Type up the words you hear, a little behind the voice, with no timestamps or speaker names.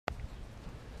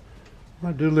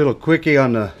I'll do a little quickie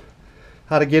on the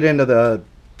how to get into the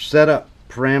setup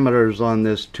parameters on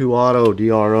this ToAuto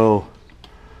DRO.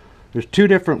 There's two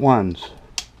different ones.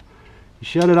 You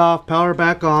shut it off, power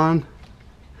back on.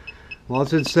 While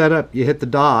it's in setup, you hit the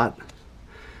dot,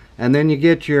 and then you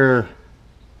get your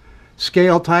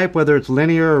scale type, whether it's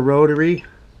linear or rotary.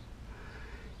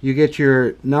 You get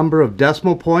your number of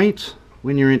decimal points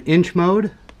when you're in inch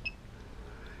mode.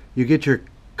 You get your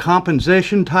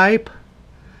compensation type.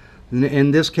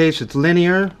 In this case it's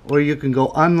linear, or you can go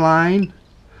unline,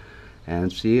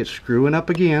 and see it's screwing up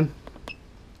again.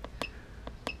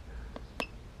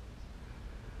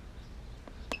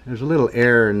 There's a little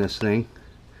error in this thing,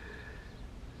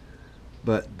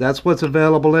 but that's what's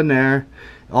available in there.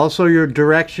 Also your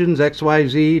directions,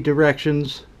 XYZ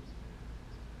directions.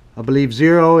 I believe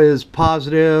 0 is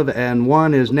positive and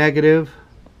 1 is negative,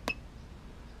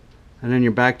 and then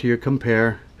you're back to your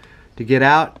compare. To get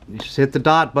out, you just hit the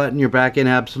dot button, you're back in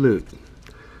absolute.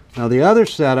 Now the other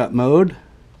setup mode,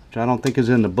 which I don't think is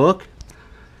in the book,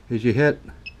 is you hit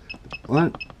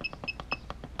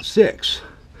 6.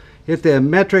 Hit the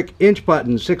metric inch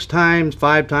button 6 times,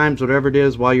 5 times, whatever it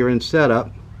is while you're in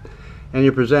setup, and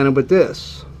you're presented with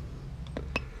this.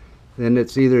 Then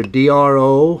it's either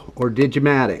DRO or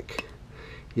Digimatic.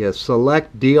 You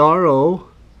select DRO,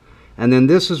 and then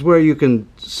this is where you can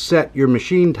set your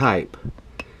machine type.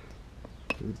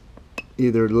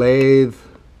 Either lathe,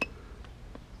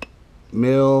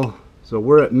 mill. So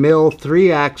we're at mill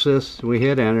 3-axis. We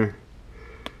hit enter,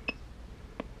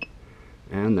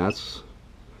 and this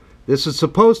is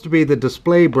supposed to be the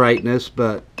display brightness,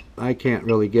 but I can't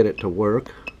really get it to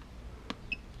work.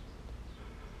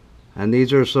 And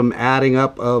these are some adding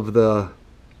up of the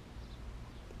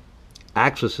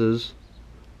axes.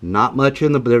 Not much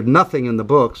in there's nothing in the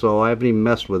book, so I haven't even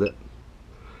messed with it.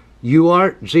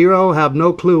 UART 0, have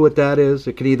no clue what that is.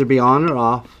 It could either be on or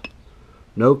off.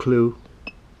 No clue.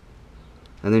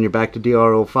 And then you're back to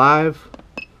DRO 5.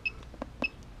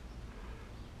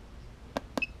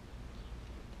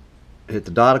 Hit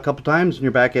the dot a couple times and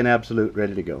you're back in absolute,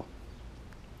 ready to go.